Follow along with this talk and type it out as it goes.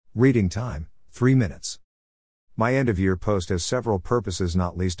Reading time, 3 minutes. My end of year post has several purposes,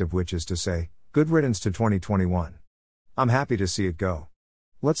 not least of which is to say, good riddance to 2021. I'm happy to see it go.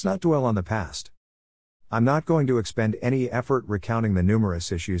 Let's not dwell on the past. I'm not going to expend any effort recounting the numerous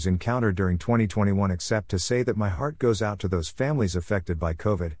issues encountered during 2021 except to say that my heart goes out to those families affected by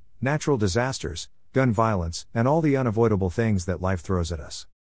COVID, natural disasters, gun violence, and all the unavoidable things that life throws at us.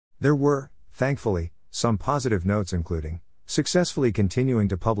 There were, thankfully, some positive notes, including successfully continuing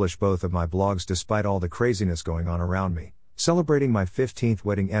to publish both of my blogs despite all the craziness going on around me, celebrating my 15th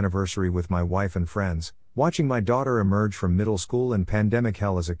wedding anniversary with my wife and friends, watching my daughter emerge from middle school and pandemic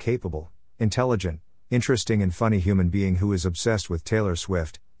hell as a capable, intelligent, interesting and funny human being who is obsessed with Taylor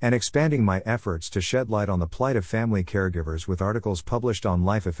Swift, and expanding my efforts to shed light on the plight of family caregivers with articles published on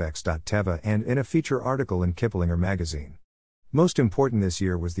lifeeffects.teva and in a feature article in Kiplinger magazine. Most important this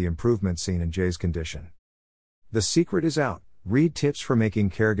year was the improvement seen in Jay's condition. The secret is out. Read tips for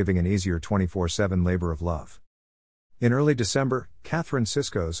making caregiving an easier 24/7 labor of love. In early December, Catherine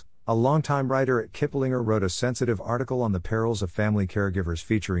Siskos, a longtime writer at Kiplinger, wrote a sensitive article on the perils of family caregivers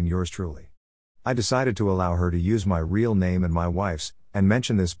featuring yours truly. I decided to allow her to use my real name and my wife's, and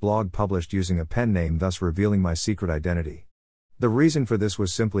mention this blog published using a pen name, thus revealing my secret identity. The reason for this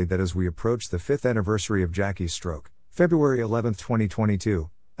was simply that as we approached the 5th anniversary of Jackie's stroke, February 11, 2022,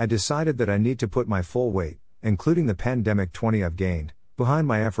 I decided that I need to put my full weight, including the pandemic 20 I've gained, behind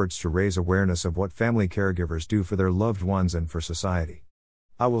my efforts to raise awareness of what family caregivers do for their loved ones and for society.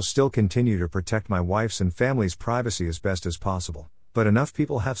 I will still continue to protect my wife's and family's privacy as best as possible, but enough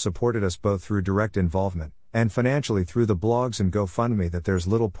people have supported us both through direct involvement, and financially through the blogs and GoFundMe that there's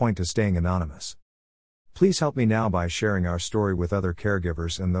little point to staying anonymous. Please help me now by sharing our story with other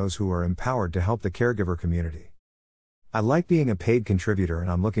caregivers and those who are empowered to help the caregiver community. I like being a paid contributor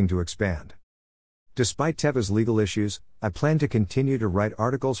and I'm looking to expand. Despite Teva's legal issues, I plan to continue to write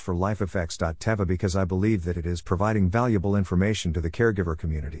articles for lifeeffects.teva because I believe that it is providing valuable information to the caregiver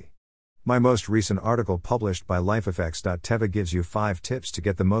community. My most recent article published by lifeeffects.teva gives you 5 tips to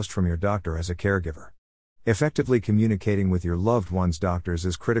get the most from your doctor as a caregiver. Effectively communicating with your loved one's doctors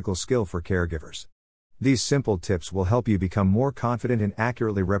is critical skill for caregivers. These simple tips will help you become more confident in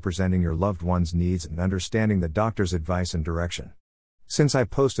accurately representing your loved one's needs and understanding the doctor's advice and direction. Since I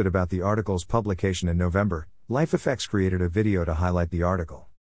posted about the article's publication in November, LifeEffects created a video to highlight the article.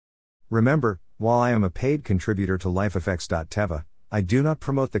 Remember, while I am a paid contributor to lifeeffects.teva, I do not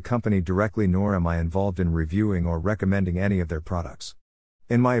promote the company directly, nor am I involved in reviewing or recommending any of their products.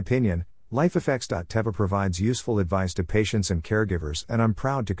 In my opinion, lifeeffects.teva provides useful advice to patients and caregivers, and I'm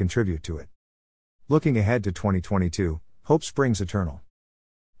proud to contribute to it. Looking ahead to 2022, hope springs eternal.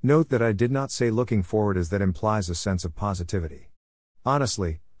 Note that I did not say looking forward, as that implies a sense of positivity.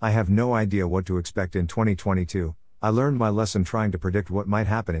 Honestly, I have no idea what to expect in 2022. I learned my lesson trying to predict what might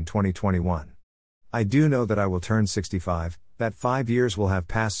happen in 2021. I do know that I will turn 65, that 5 years will have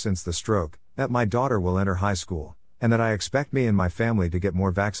passed since the stroke, that my daughter will enter high school, and that I expect me and my family to get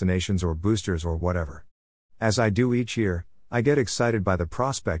more vaccinations or boosters or whatever. As I do each year, I get excited by the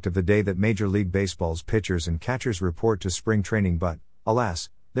prospect of the day that Major League Baseball's pitchers and catchers report to spring training, but,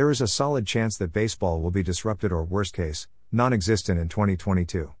 alas, there is a solid chance that baseball will be disrupted or, worst case, non-existent in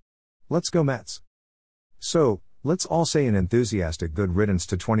 2022. Let's go Mets. So, let's all say an enthusiastic good riddance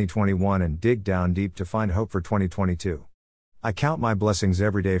to 2021 and dig down deep to find hope for 2022. I count my blessings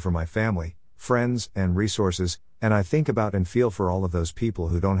every day for my family, friends, and resources, and I think about and feel for all of those people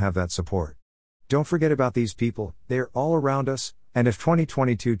who don't have that support. Don't forget about these people, they're all around us, and if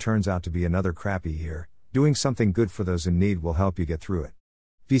 2022 turns out to be another crappy year, doing something good for those in need will help you get through it.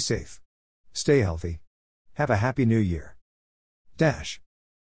 Be safe. Stay healthy. Have a happy new year.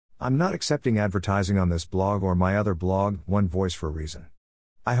 I'm not accepting advertising on this blog or my other blog, One Voice for a Reason.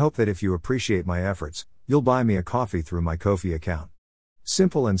 I hope that if you appreciate my efforts, you'll buy me a coffee through my Ko-fi account.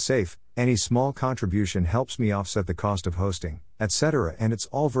 Simple and safe, any small contribution helps me offset the cost of hosting, etc., and it's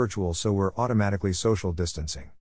all virtual, so we're automatically social distancing.